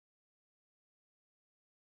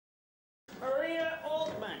Maria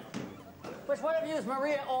Altman. Which one of you is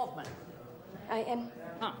Maria Altman? I am.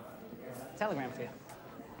 Huh. Telegram for you.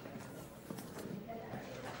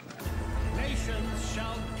 Nations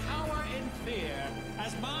shall cower in fear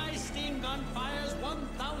as my steam gun fires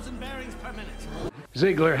 1,000 bearings per minute.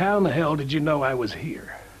 Ziegler, how in the hell did you know I was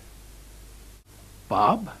here?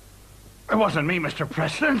 Bob? It wasn't me, Mr.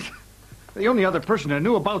 President. The only other person who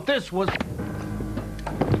knew about this was...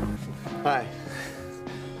 Hi.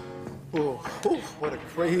 Ooh, what a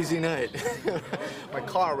crazy night. My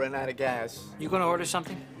car ran out of gas. You gonna order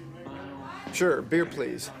something? Sure, beer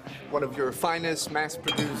please. One of your finest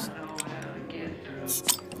mass-produced...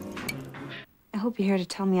 I hope you're here to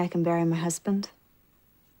tell me I can bury my husband.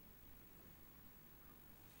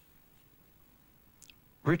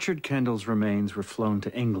 Richard Kendall's remains were flown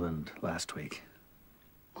to England last week.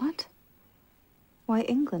 What? Why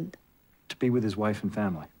England? To be with his wife and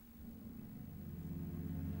family.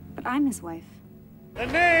 But I'm his wife. The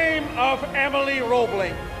name of Emily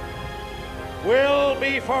Roebling will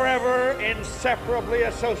be forever inseparably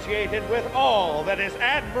associated with all that is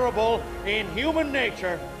admirable in human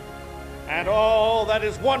nature and all that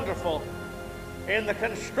is wonderful in the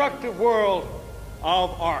constructive world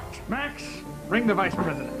of art. Max, ring the Vice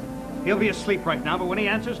President. He'll be asleep right now, but when he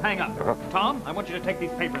answers, hang up. Tom, I want you to take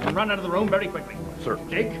these papers and run out of the room very quickly. Sir.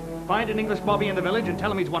 Jake, find an English bobby in the village and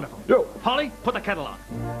tell him he's wonderful. Yo. Polly, put the kettle on.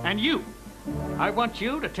 And you, I want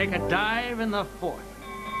you to take a dive in the Forth.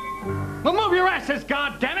 Well, move your asses,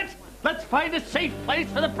 goddammit! Let's find a safe place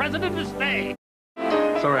for the president to stay.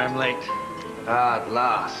 Sorry I'm late. At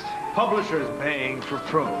last. Publishers paying for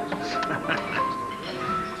prose.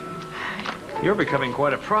 You're becoming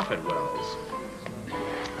quite a prophet, Wells.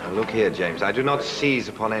 Now, look here, James. I do not seize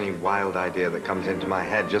upon any wild idea that comes into my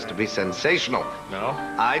head just to be sensational. No?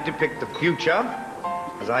 I depict the future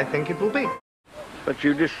as I think it will be. But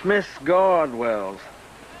you dismiss God, Wells.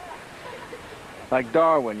 Like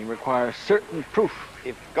Darwin, you require certain proof.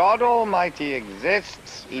 If God Almighty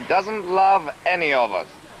exists, he doesn't love any of us.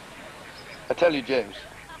 I tell you, James,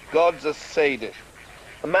 God's a sadist.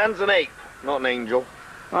 A man's an ape, not an angel.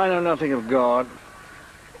 I know nothing of God.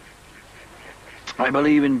 I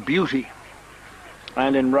believe in beauty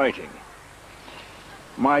and in writing.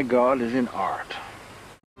 My God is in art.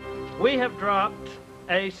 We have dropped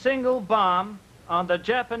a single bomb on the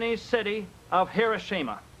Japanese city of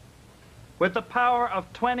Hiroshima with the power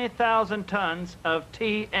of 20,000 tons of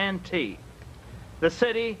TNT. The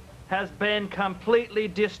city has been completely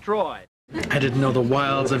destroyed. I didn't know the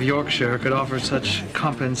wilds of Yorkshire could offer such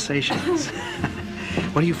compensations.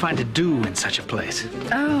 What do you find to do in such a place?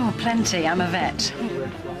 Oh, plenty. I'm a vet.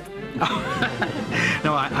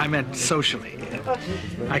 No, I meant socially.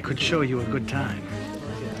 I could show you a good time.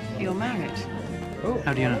 You're married.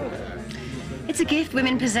 How do you know? It's a gift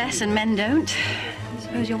women possess and men don't.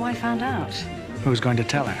 Suppose your wife found out. Who's going to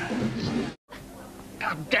tell her?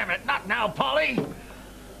 God damn it, not now, Polly!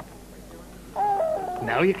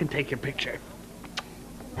 Now you can take your picture.